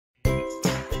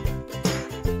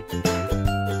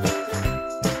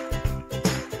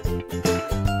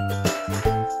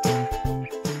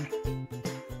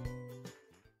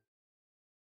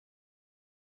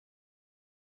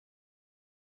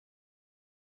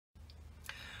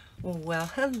Well,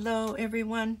 hello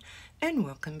everyone, and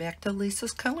welcome back to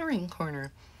Lisa's Coloring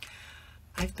Corner.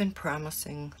 I've been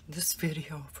promising this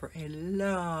video for a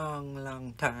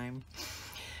long time.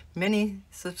 Many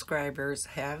subscribers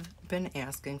have been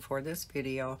asking for this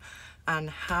video on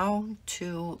how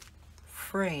to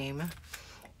frame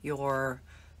your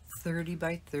 30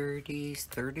 by 30s,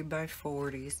 30 by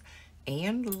 40s,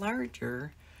 and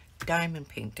larger diamond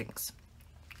paintings.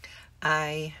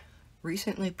 I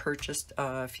recently purchased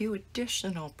a few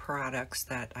additional products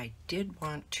that I did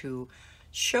want to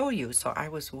show you, so I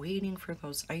was waiting for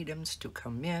those items to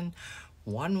come in.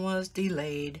 One was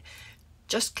delayed,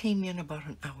 just came in about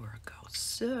an hour ago,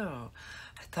 so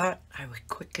I thought I would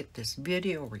quick get this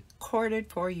video recorded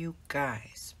for you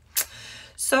guys.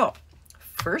 So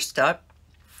first up,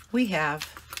 we have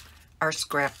our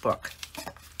scrapbook.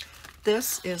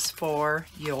 This is for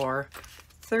your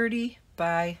 30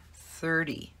 by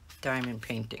 30 diamond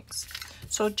paintings.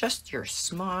 So just your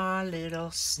small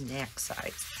little snack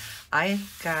size. I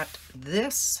got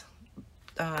this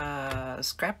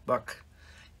scrapbook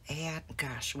at,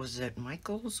 gosh, was it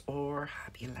Michael's or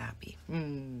Hobby Lobby?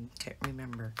 Can't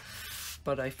remember,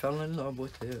 but I fell in love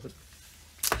with it.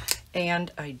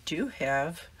 And I do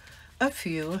have a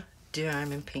few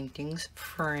diamond paintings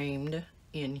framed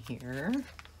in here.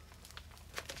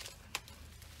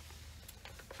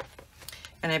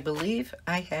 And I believe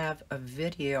I have a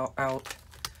video out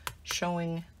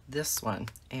showing this one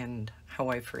and how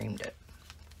I framed it.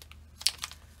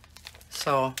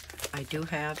 So I do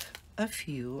have a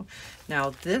few.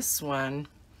 Now this one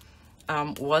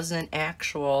was an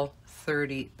actual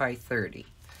 30 by 30.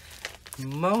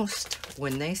 Most,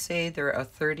 when they say they're a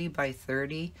 30 by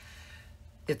 30,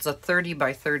 it's a 30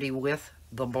 by 30 with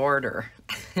the border.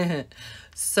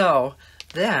 So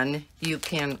then you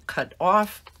can cut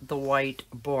off the white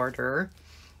border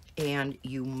and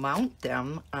you mount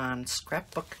them on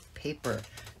scrapbook paper.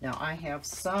 Now I have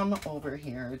some over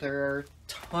here. There are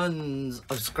tons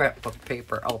of scrapbook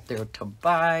paper out there to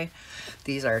buy.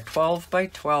 These are 12 by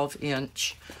 12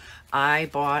 inch. I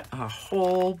bought a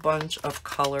whole bunch of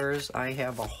colors. I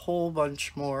have a whole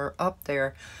bunch more up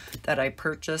there that I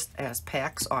purchased as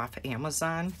packs off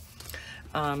Amazon.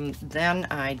 Then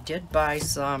I did buy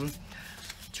some.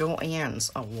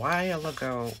 Joann's a while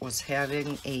ago was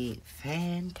having a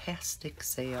fantastic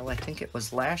sale. I think it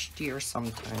was last year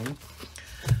sometime.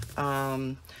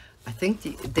 I think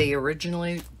they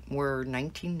originally were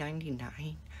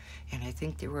 $19.99, and I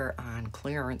think they were on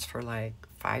clearance for like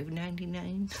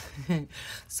 $5.99.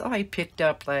 So I picked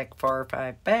up like 4 or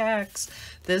 5 packs.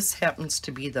 This happens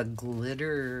to be the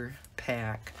glitter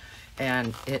pack,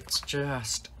 and it's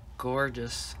just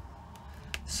gorgeous.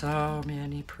 So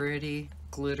many pretty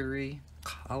glittery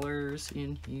colors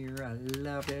in here. I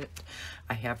love it.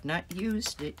 I have not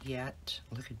used it yet.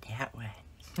 Look at that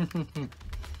one.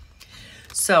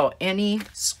 So any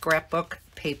scrapbook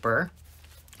paper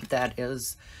that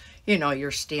is, you know,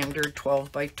 your standard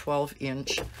 12 by 12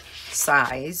 inch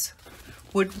size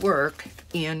would work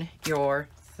in your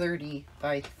 30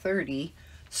 by 30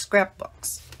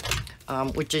 scrapbooks,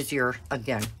 which is your,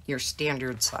 again, your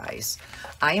standard size.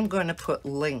 I am going to put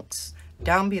links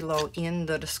down below in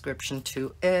the description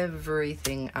to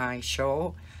everything I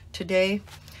show today.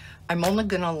 I'm only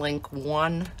going to link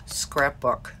one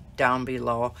scrapbook down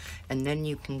below, and then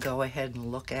you can go ahead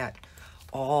and look at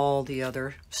all the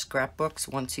other scrapbooks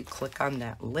once you click on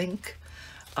that link.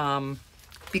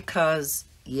 Because,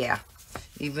 yeah,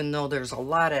 even though there's a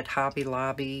lot at Hobby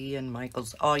Lobby and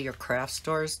Michael's, all your craft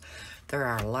stores, there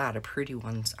are a lot of pretty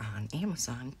ones on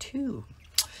Amazon too.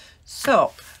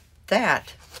 So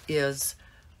that is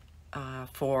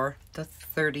for the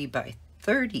 30 by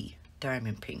 30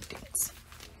 diamond paintings.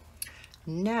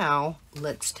 Now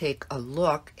let's take a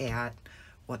look at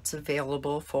what's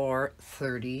available for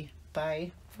 30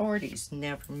 by 40s.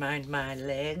 Never mind my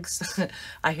legs.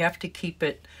 I have to keep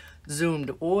it zoomed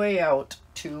way out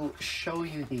to show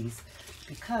you these,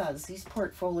 because these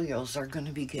portfolios are going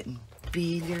to be getting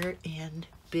bigger and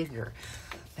bigger.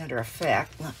 Matter of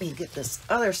fact, let me get this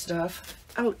other stuff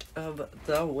out of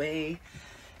the way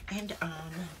and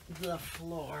on the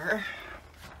floor.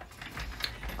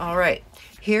 All right,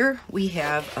 here we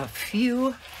have a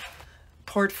few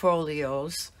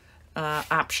portfolios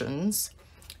options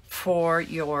for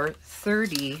your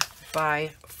 30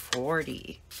 by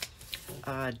 40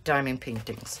 diamond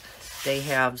paintings. They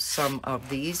have some of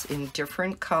these in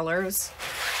different colors.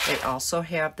 They also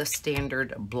have the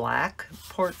standard black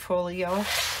portfolio.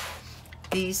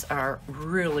 These are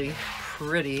really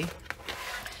pretty.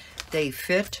 They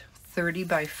fit 30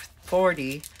 by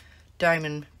 40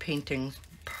 diamond paintings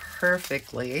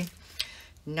perfectly.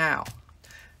 Now,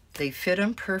 they fit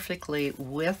them perfectly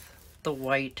with the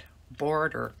white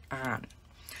border on.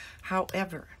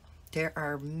 However, there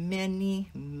are many,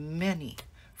 many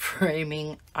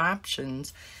framing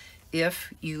options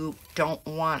if you don't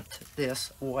want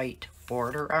this white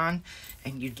border on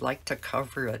and you'd like to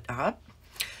cover it up.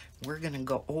 We're going to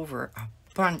go over a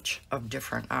bunch of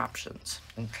different options,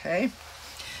 okay?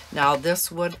 Now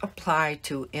this would apply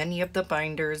to any of the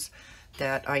binders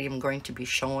that I am going to be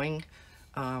showing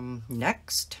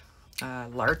next,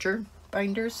 larger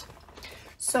binders.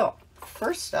 So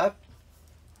first up,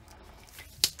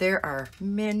 there are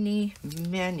many,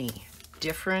 many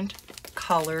different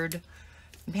colored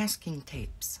masking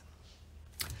tapes.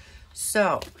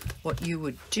 So what you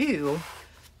would do,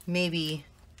 maybe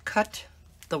cut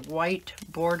the white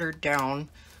border down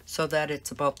so that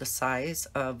it's about the size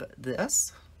of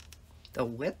this, the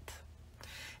width,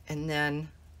 and then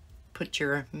put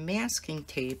your masking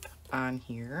tape on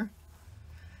here,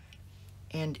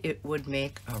 and it would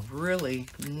make a really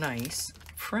nice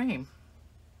frame.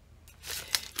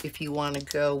 If you want to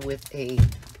go with a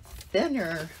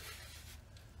thinner,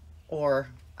 or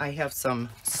I have some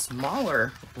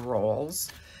smaller rolls,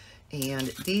 and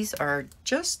these are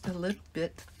just a little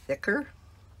bit thicker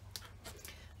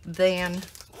than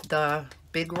the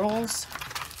big rolls.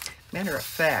 Matter of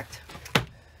fact,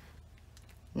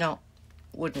 no,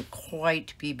 wouldn't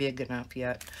quite be big enough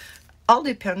yet. All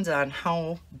depends on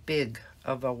how big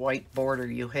of a white border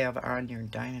you have on your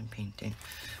diamond painting.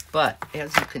 But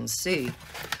as you can see,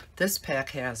 this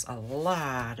pack has a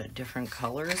lot of different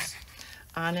colors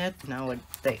on it. Now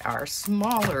they are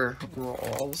smaller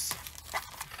rolls,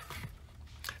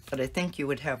 but I think you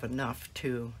would have enough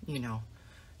to, you know,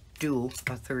 do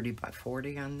a 30 by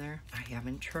 40 on there. I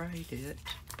haven't tried it,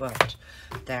 but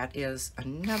that is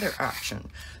another option.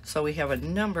 So we have a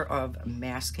number of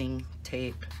masking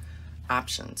tape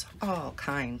options, all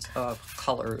kinds of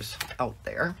colors out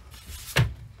there.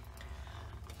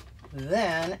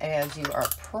 Then, as you are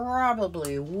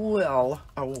probably well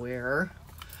aware,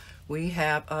 we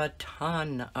have a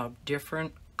ton of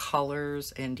different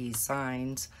colors and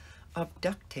designs of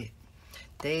duct tape.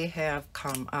 They have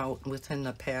come out within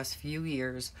the past few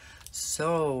years,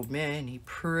 so many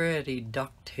pretty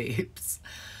duct tapes.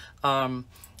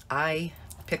 I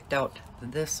picked out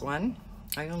this one.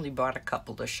 I only bought a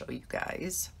couple to show you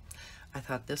guys. I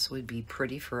thought this would be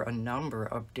pretty for a number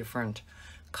of different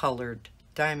colored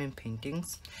diamond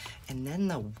paintings. And then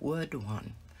the wood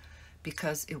one,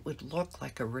 because it would look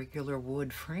like a regular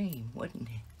wood frame, wouldn't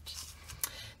it?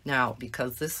 Now,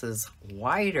 because this is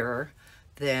wider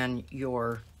than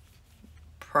your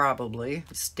probably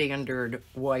standard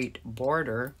white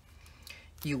border,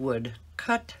 you would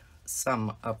cut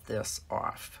some of this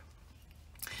off.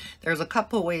 There's a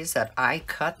couple ways that I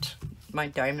cut my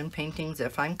diamond paintings.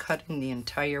 If I'm cutting the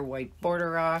entire white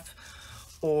border off,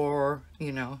 or,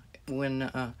 you know, when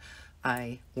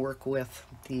I work with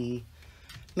the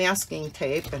masking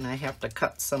tape and I have to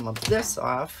cut some of this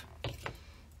off,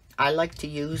 I like to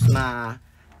use my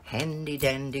handy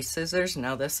dandy scissors.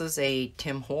 Now this is a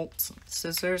Tim Holtz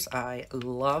scissors. I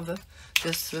love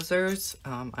this scissors.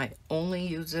 I only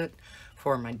use it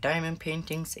for my diamond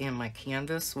paintings and my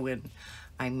canvas when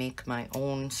I make my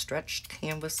own stretched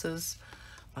canvases.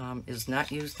 Is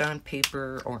not used on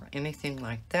paper or anything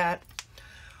like that.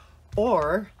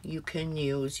 Or you can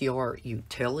use your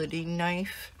utility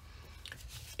knife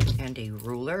and a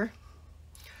ruler.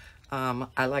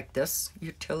 I like this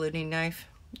utility knife.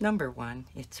 Number one,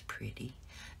 it's pretty.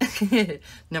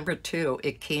 Number two,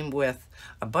 it came with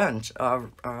a bunch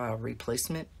of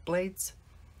replacement blades.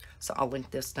 So I'll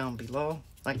link this down below.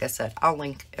 Like I said, I'll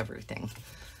link everything.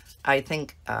 I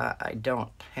think I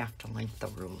don't have to link the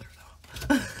ruler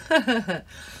though.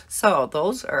 So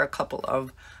those are a couple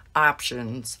of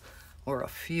options, or a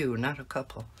few, not a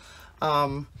couple,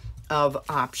 of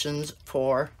options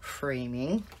for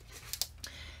framing.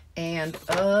 And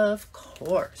of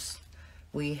course,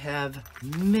 we have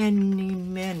many,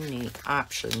 many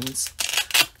options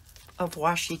of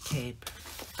washi tape.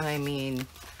 I mean,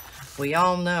 we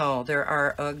all know there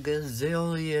are a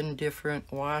gazillion different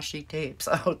washi tapes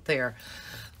out there.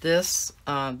 These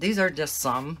are just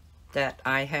some that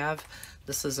I have.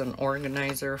 This is an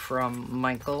organizer from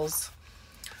Michaels.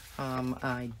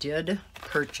 I did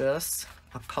purchase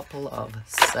a couple of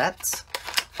sets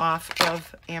off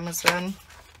of Amazon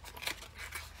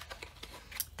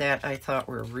that I thought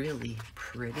were really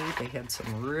pretty. They had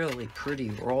some really pretty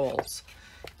rolls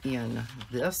in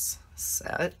this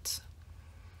set.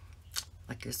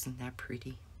 Like, isn't that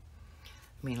pretty?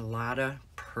 I mean, a lot of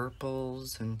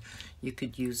purples, and you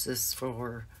could use this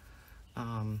for,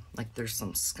 like, there's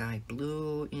some sky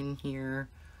blue in here.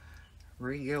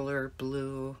 regular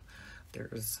blue.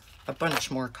 There's a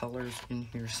bunch more colors in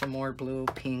here, some more blue,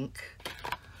 pink.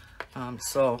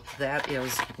 So that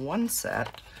is one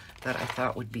set that I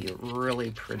thought would be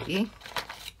really pretty.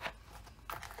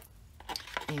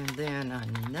 And then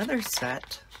another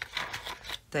set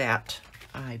that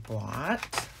I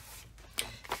bought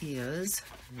is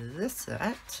this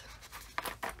set.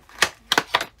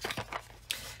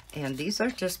 And these are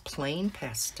just plain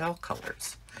pastel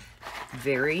colors.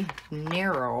 Very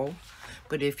narrow,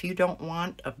 but if you don't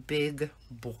want a big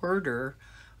border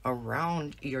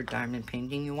around your diamond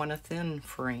painting, you want a thin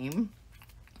frame.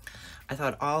 I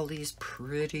thought all these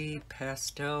pretty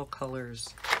pastel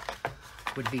colors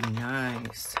would be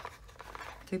nice.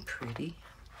 They're pretty.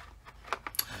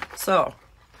 So,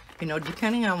 you know,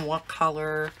 depending on what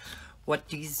color, what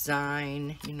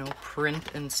design, you know,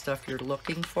 print and stuff you're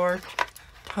looking for,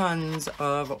 tons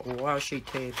of washi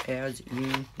tape, as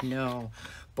you know,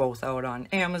 both out on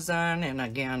Amazon and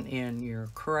again in your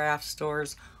craft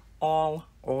stores all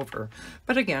over.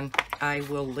 But again, I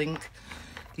will link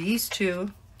these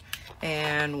two,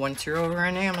 and once you're over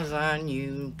on Amazon,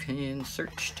 you can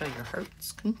search to your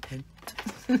heart's content.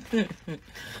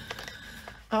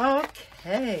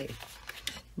 Okay,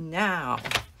 now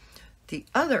the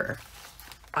other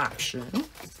option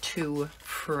to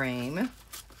frame,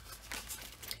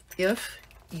 if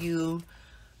you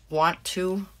want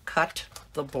to cut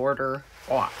the border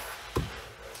off.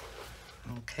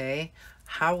 Okay,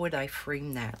 how would I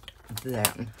frame that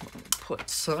then? Put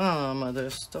some of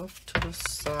this stuff to the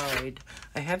side.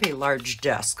 I have a large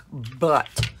desk,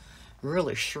 but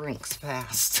really shrinks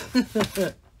fast.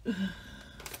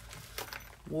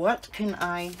 What can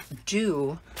I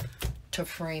do to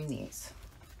frame these?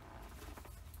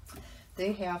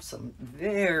 They have some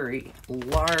very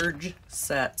large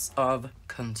sets of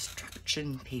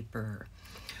construction paper.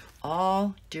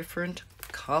 All different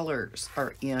colors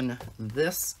are in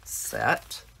this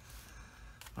set.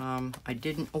 I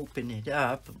didn't open it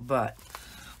up, but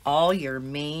all your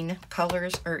main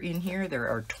colors are in here. There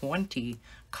are 20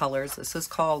 colors. This is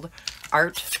called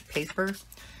art paper,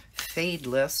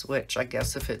 fadeless, which I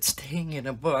guess if it's staying in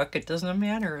a book, it doesn't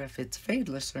matter if it's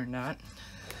fadeless or not.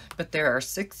 But there are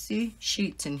 60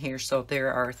 sheets in here, so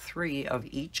there are 3 of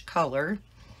each color.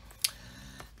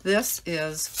 This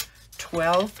is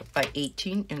 12 by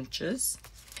 18 inches,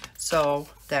 so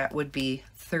that would be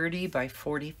 30 by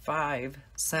 45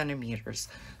 centimeters.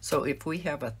 So if we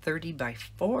have a 30 by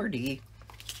 40,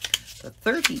 the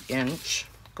 30 inch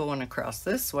going across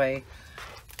this way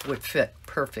would fit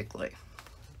perfectly,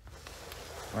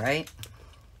 right?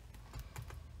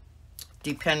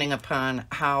 Depending upon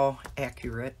how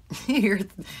accurate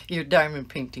your diamond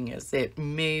painting is. It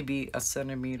may be a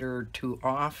centimeter or 2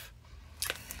 off.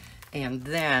 And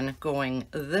then going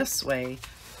this way,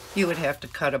 you would have to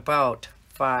cut about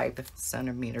 5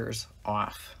 centimeters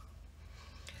off.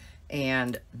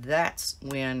 And that's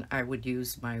when I would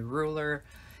use my ruler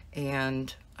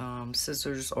and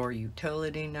scissors or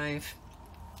utility knife.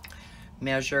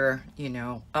 Measure, you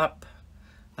know, up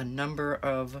a number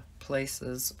of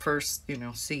places. First, you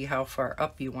know, see how far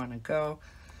up you want to go.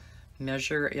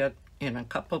 Measure it in a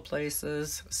couple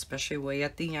places, especially way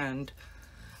at the end.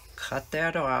 Cut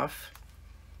that off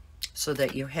so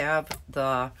that you have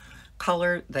the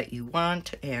color that you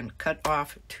want and cut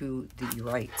off to the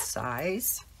right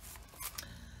size.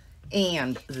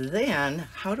 And then,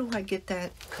 how do I get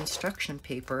that construction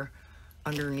paper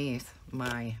underneath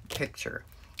my picture?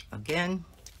 Again,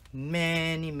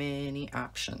 many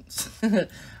options.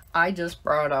 I just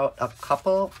brought out a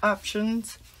couple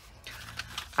options.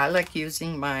 I like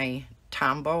using my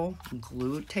Tombow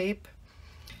glue tape.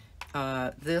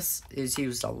 This is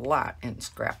used a lot in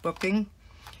scrapbooking,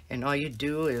 and all you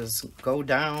do is go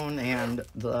down and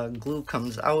the glue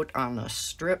comes out on a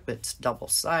strip. It's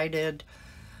double-sided.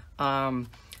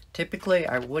 Typically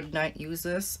I would not use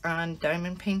this on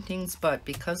diamond paintings, but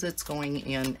because it's going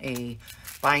in a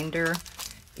binder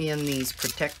in these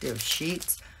protective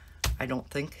sheets, I don't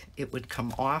think it would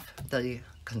come off the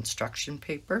construction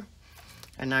paper.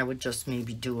 And I would just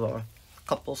maybe do a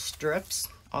couple strips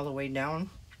all the way down,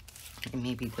 and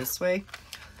maybe this way.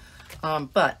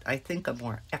 But I think a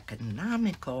more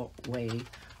economical way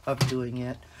of doing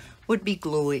it would be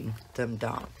gluing them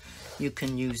down. You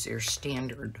can use your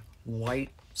standard white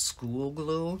school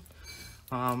glue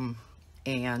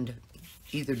and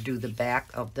either do the back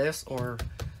of this or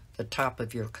the top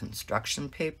of your construction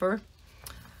paper.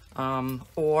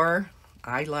 Or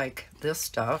I like this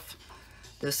stuff.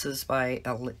 This is by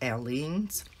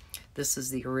Aline's. This is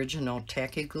the original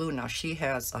tacky glue. Now she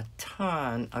has a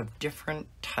ton of different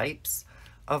types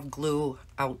of glue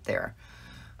out there.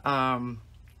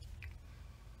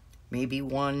 Maybe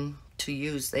one to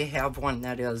use. They have one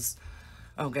that is,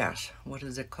 oh gosh, what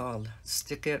is it called?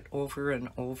 Stick it over and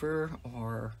over,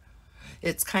 or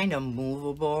it's kind of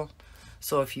movable.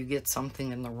 So if you get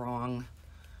something in the wrong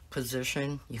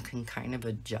position, you can kind of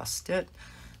adjust it.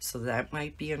 So that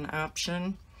might be an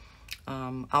option.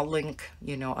 I'll link,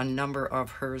 you know, a number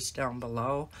of hers down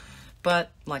below.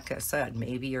 But like I said,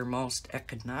 maybe your most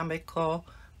economical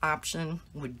option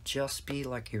would just be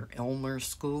like your Elmer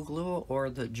school glue or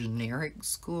the generic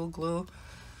school glue.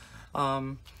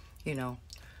 You know,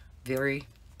 very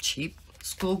cheap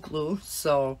school glue.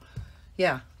 So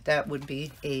yeah, that would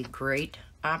be a great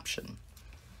option.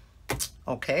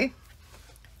 Okay.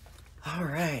 All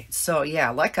right. So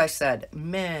yeah, like I said,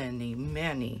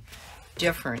 many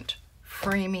different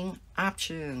framing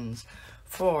options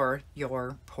for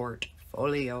your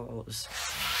portfolios.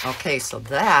 Okay, so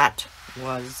that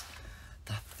was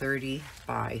the 30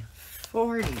 by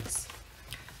 40s.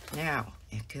 Now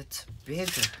it gets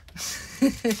bigger.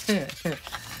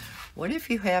 What if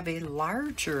you have a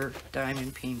larger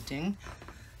diamond painting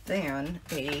than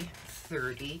a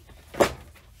 30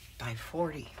 by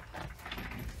 40?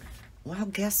 Well,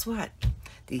 guess what?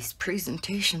 These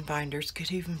presentation binders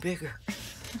get even bigger.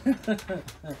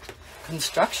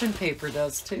 Construction paper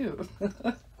does too.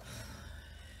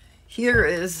 Here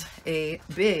is a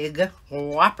big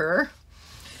whopper.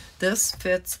 This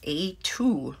fits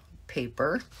A2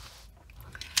 paper.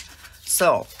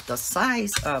 So the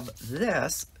size of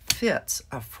this fits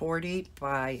a 40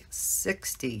 by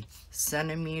 60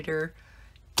 centimeter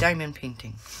diamond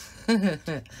painting.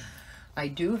 I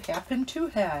do happen to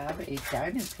have a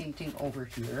diamond painting over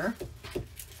here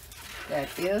that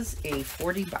is a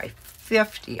 40 by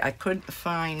 50. I couldn't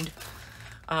find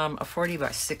a 40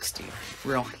 by 60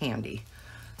 real handy.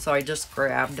 So I just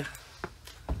grabbed,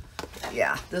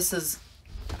 yeah, this is,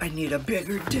 I need a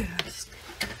bigger disc.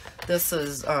 This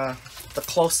is the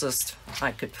closest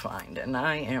I could find, and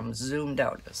I am zoomed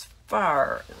out as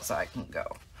far as I can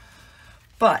go.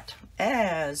 But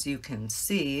as you can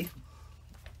see,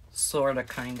 sort of,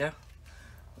 kind of,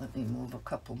 let me move a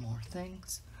couple more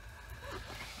things.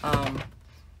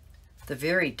 The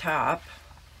very top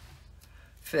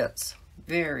fits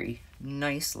very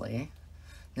nicely.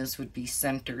 This would be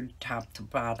centered top to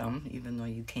bottom, even though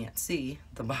you can't see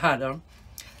the bottom.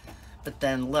 But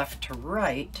then left to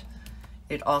right,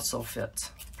 it also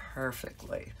fits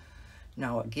perfectly.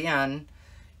 Now again,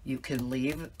 you can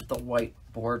leave the white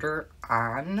border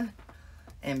on,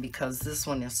 and because this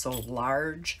one is so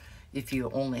large, if you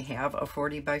only have a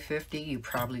 40 by 50, you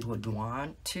probably would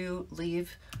want to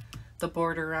leave the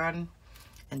border on,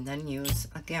 and then use,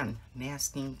 again,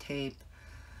 masking tape.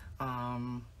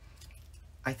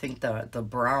 I think the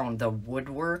brown, the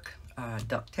woodwork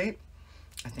duct tape,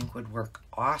 I think would work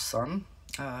awesome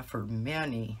for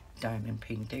many diamond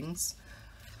paintings.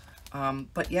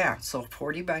 But yeah, so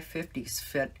 40 by 50s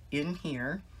fit in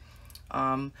here.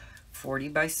 40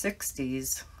 by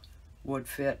 60s would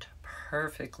fit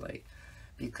perfectly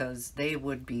because they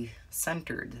would be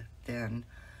centered then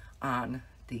on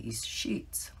these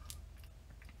sheets.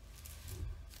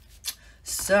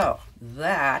 So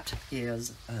that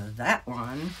is that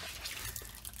one.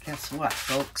 Guess what,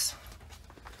 folks?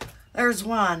 There's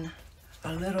one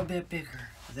a little bit bigger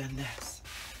than this,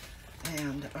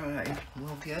 and I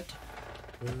will get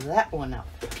that one up.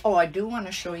 Oh, I do want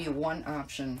to show you one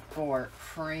option for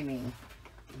framing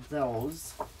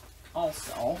those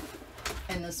also,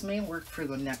 and this may work for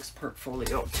the next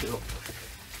portfolio too.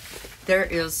 There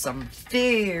is some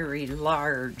very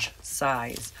large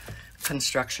size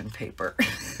construction paper.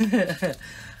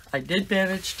 I did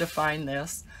manage to find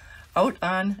this out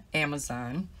on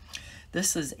Amazon.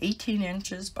 This is 18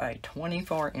 inches by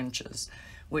 24 inches,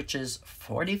 which is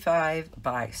 45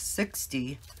 by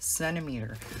 60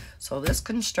 centimeter. So this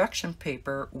construction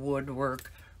paper would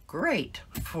work great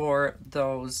for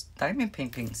those diamond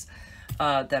paintings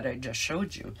that I just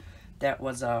showed you. That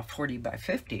was a 40 by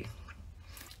 50.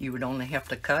 You would only have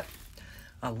to cut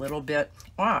a little bit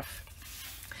off.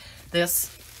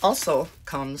 This also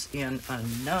comes in a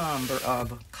number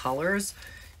of colors.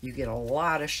 You get a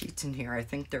lot of sheets in here. I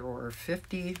think there were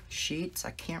 50 sheets.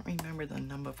 I can't remember the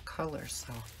number of colors,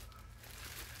 so.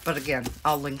 But again,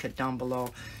 I'll link it down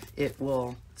below. It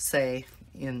will say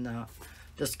in the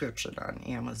description on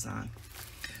Amazon.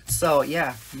 So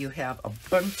yeah, you have a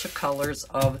bunch of colors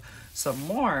of some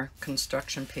more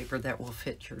construction paper that will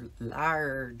fit your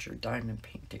larger diamond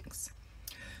paintings.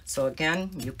 So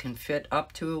again, you can fit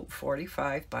up to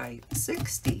 45 by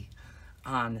 60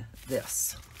 on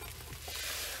this.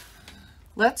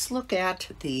 Let's look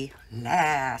at the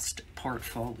last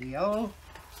portfolio.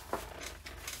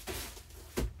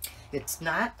 It's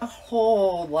not a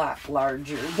whole lot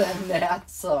larger than that,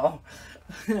 so,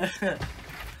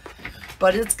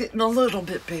 but it's getting a little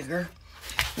bit bigger.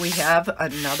 We have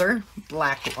another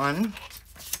black one.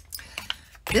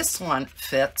 This one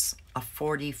fits a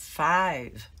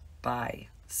 45 by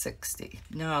 60.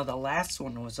 No, the last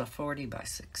one was a 40 by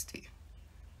 60.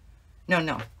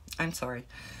 No, I'm sorry.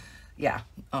 Yeah,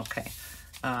 okay.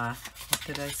 What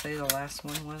did I say the last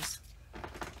one was?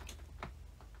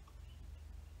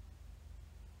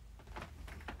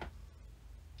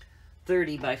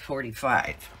 $30 by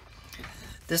 45.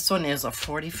 This one is a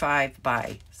 45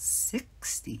 by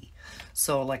 60.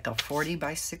 So like a 40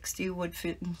 by 60 would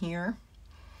fit in here,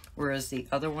 whereas the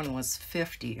other one was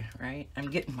 50, right? I'm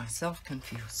getting myself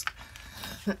confused.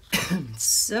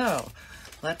 So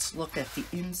let's look at the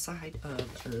inside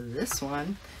of this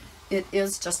one. It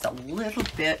is just a little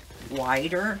bit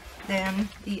wider than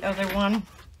the other one.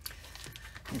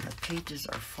 And the pages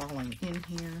are falling in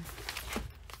here.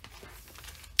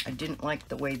 I didn't like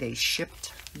the way they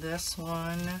shipped this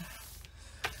one.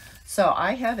 So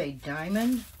I have a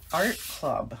Diamond Art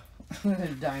Club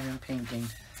diamond painting.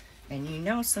 And you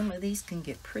know some of these can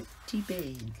get pretty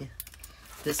big.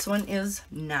 This one is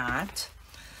not.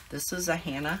 This is a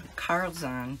Hannah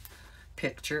Carlzon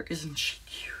picture. Isn't she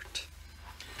cute?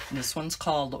 And this one's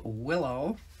called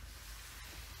Willow.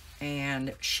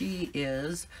 And she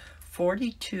is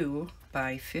 42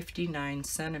 by 59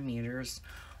 centimeters,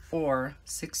 or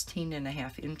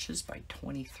 16.5 inches by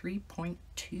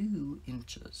 23.2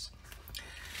 inches.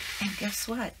 And guess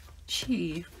what?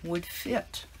 She would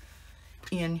fit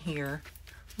in here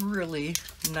really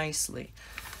nicely.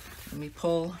 Let me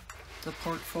pull the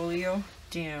portfolio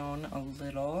down a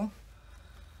little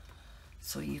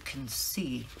so you can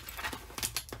see.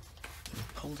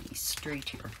 Pull these straight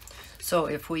here. So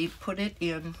if we put it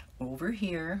in over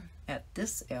here at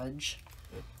this edge,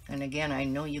 and again, I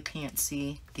know you can't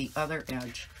see the other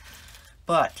edge,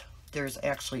 but there's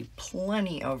actually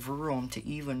plenty of room to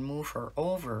even move her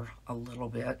over a little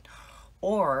bit.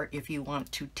 Or if you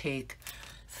want to take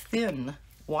thin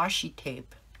washi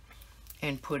tape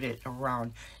and put it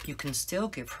around, you can still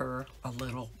give her a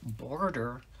little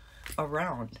border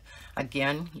around.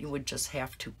 Again, you would just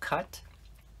have to cut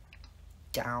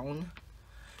down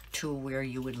to where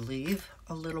you would leave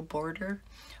a little border,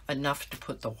 enough to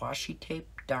put the washi tape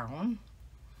down,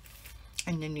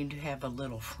 and then you'd have a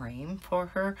little frame for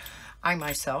her. I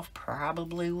myself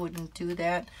probably wouldn't do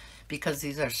that because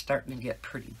these are starting to get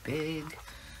pretty big.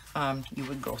 You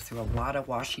would go through a lot of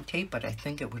washi tape, but I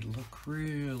think it would look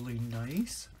really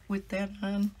nice with that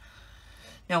on.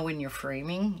 Now when you're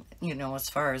framing, you know, as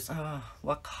far as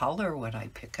what color would I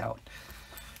pick out?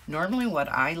 Normally what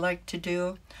I like to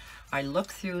do, I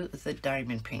look through the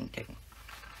diamond painting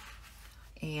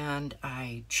and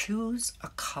I choose a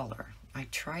color. I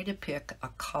try to pick a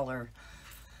color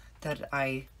that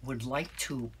I would like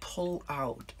to pull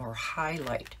out or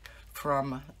highlight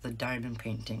from the diamond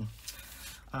painting.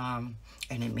 And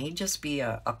it may just be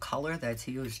a color that's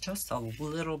used just a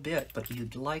little bit, but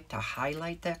you'd like to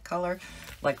highlight that color.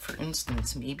 Like for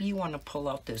instance, maybe you want to pull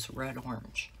out this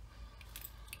red-orange.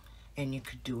 And you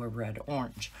could do a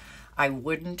red-orange. I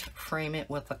wouldn't frame it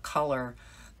with a color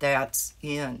that's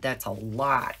a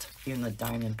lot in the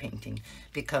diamond painting,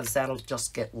 because that'll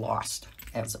just get lost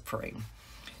as a frame.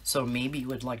 So maybe you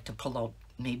would like to pull out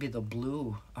maybe the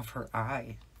blue of her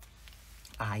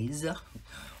eyes,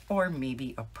 or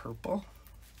maybe a purple,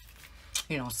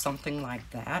 you know, something like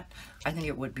that. I think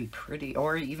it would be pretty,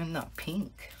 or even the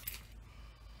pink,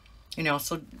 you know.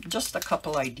 So just a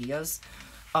couple ideas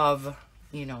of,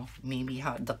 you know, maybe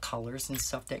how the colors and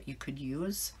stuff that you could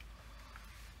use.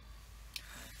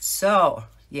 So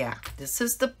yeah, this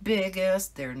is the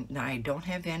biggest. I don't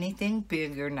have anything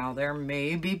bigger. Now there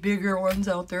may be bigger ones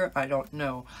out there, I don't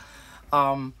know.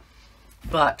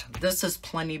 But this is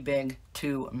plenty big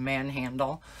to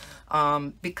manhandle.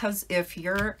 Because if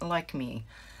you're like me,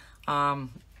 I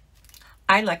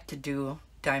like to do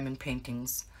diamond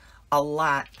paintings a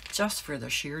lot just for the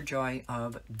sheer joy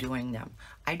of doing them.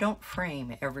 I don't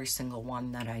frame every single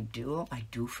one that I do. I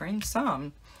do frame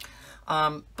some.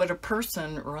 But a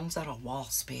person runs out of wall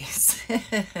space,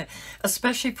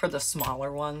 especially for the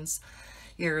smaller ones,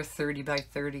 your 30 by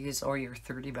 30s or your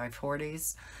 30 by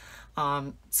 40s.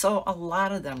 So a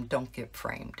lot of them don't get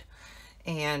framed.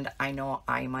 And I know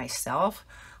I myself,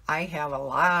 I have a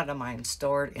lot of mine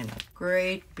stored in a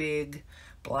great big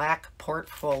black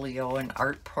portfolio, an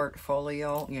art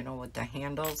portfolio, you know, with the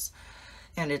handles,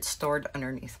 and it's stored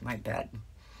underneath my bed.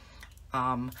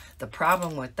 The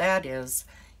problem with that is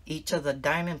each of the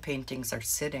diamond paintings are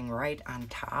sitting right on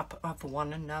top of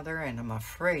one another, and I'm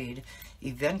afraid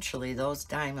eventually those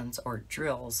diamonds or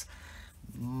drills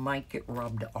might get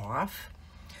rubbed off.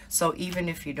 So even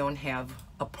if you don't have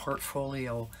a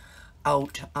portfolio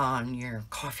out on your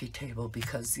coffee table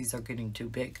because these are getting too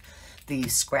big, the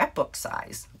scrapbook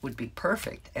size would be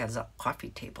perfect as a coffee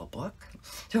table book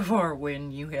for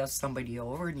when you have somebody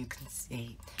over and you can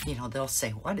say, you know, they'll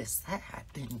say, what is that?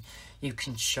 And you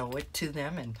can show it to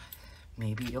them, and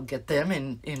maybe you'll get them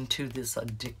into this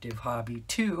addictive hobby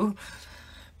too.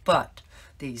 But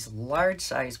these large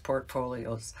size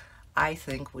portfolios, I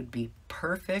think, would be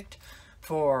perfect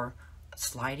for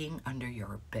sliding under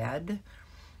your bed,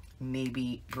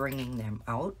 maybe bringing them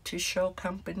out to show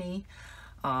company,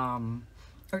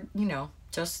 or, you know,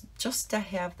 just to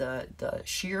have the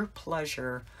sheer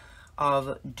pleasure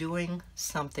of doing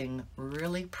something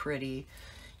really pretty,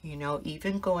 you know,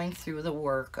 even going through the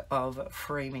work of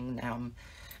framing them,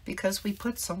 because we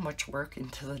put so much work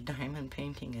into the diamond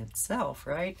painting itself,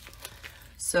 right?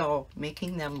 So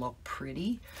making them look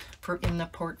pretty in the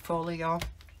portfolio,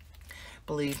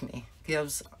 believe me,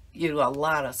 gives you a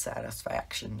lot of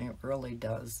satisfaction. It really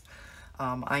does.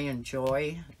 I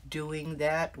enjoy doing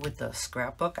that with the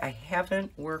scrapbook. I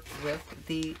haven't worked with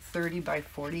the 30 by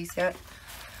 40s yet,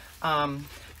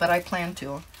 but I plan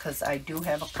to, because I do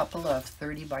have a couple of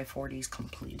 30 by 40s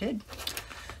completed.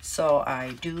 So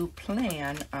I do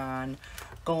plan on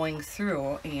going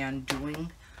through and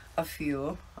doing a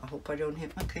few. I hope I don't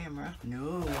hit my camera.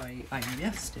 No, I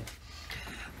missed it.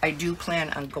 I do plan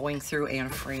on going through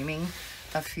and framing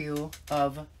a few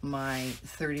of my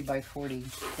 30 by 40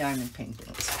 diamond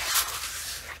paintings.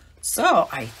 So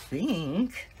I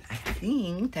think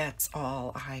that's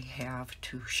all I have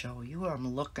to show you.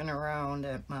 I'm looking around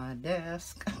at my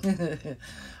desk.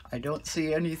 I don't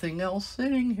see anything else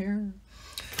sitting here.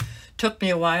 Took me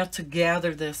a while to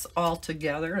gather this all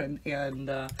together and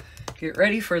get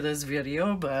ready for this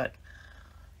video, but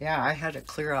yeah, I had to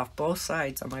clear off both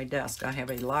sides of my desk. I have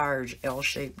a large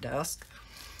L-shaped desk.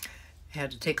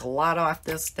 Had to take a lot off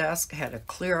this desk. Had to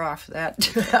clear off that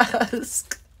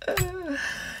desk.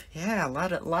 Yeah, a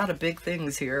lot of big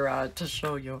things here to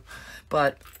show you.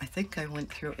 But I think I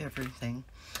went through everything.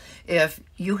 If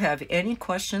you have any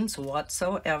questions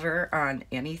whatsoever on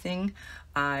anything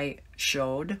I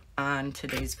showed on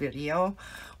today's video,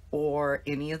 or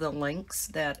any of the links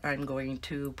that I'm going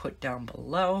to put down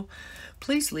below,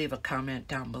 please leave a comment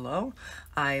down below.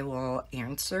 I will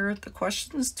answer the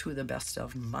questions to the best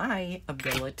of my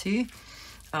ability,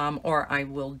 or I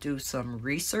will do some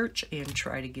research and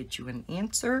try to get you an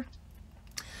answer.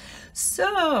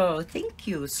 So thank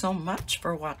you so much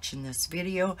for watching this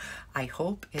video. I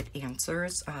hope it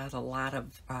answers a lot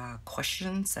of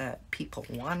questions that people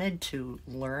wanted to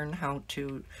learn how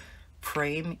to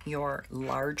frame your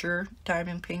larger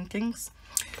diamond paintings.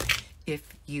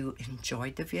 If you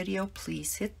enjoyed the video,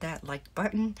 please hit that like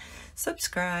button.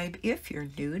 Subscribe if you're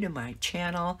new to my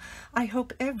channel. I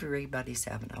hope everybody's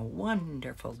having a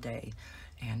wonderful day.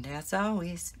 And as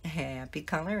always, happy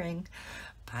coloring.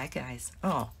 Bye, guys.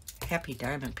 Oh, happy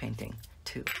diamond painting,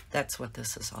 too. That's what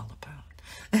this is all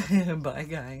about. Bye,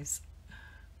 guys.